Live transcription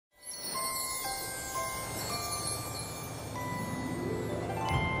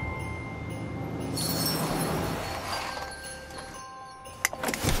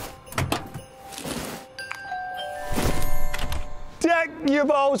your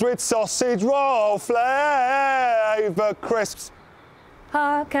bowls with sausage roll flavour crisps.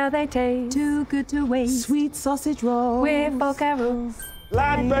 Hark how they taste, Too good to waste. Sweet sausage roll with folk carols.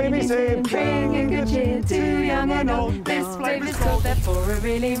 Lad babies in, Bringing good cheer to young and old. This flavour's called there for a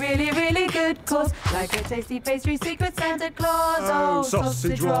really, really, really good cause. Like a tasty pastry, secret Santa Claus. Oh,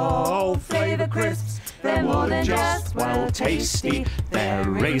 sausage roll, flavour crisps. They're more than just well tasty. They're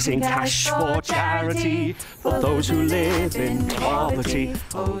raising cash for charity for those who live in poverty.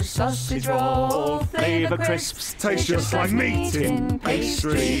 Oh, sausage roll, flavour crisps. taste just like meat in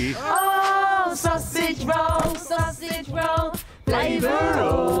pastry. Oh, sausage roll, flavour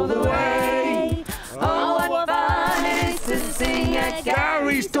all the way. Oh, what fun it is to sing at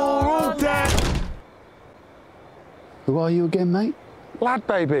Gary's door all day. Who are you again, mate? Lad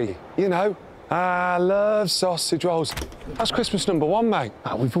baby, you know. I love sausage rolls. That's Christmas #1, mate.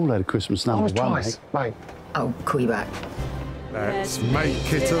 Oh, we've all had a Christmas I number was one, twice, mate. Oh, call you back. Let's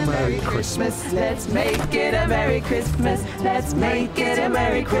make it a Merry Christmas. Let's make it a Merry Christmas. Let's make it a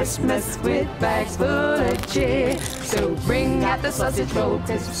Merry Christmas with bags full of cheer. So bring out the sausage roll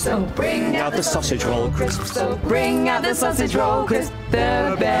crisps. So bring out the sausage roll crisps. So bring out the sausage roll crisps.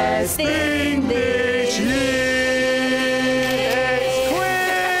 The best thing this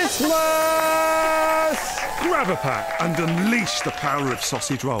Grab a pack and unleash the power of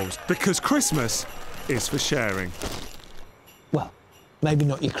sausage rolls, because Christmas is for sharing. Well, maybe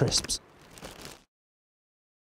not your crisps.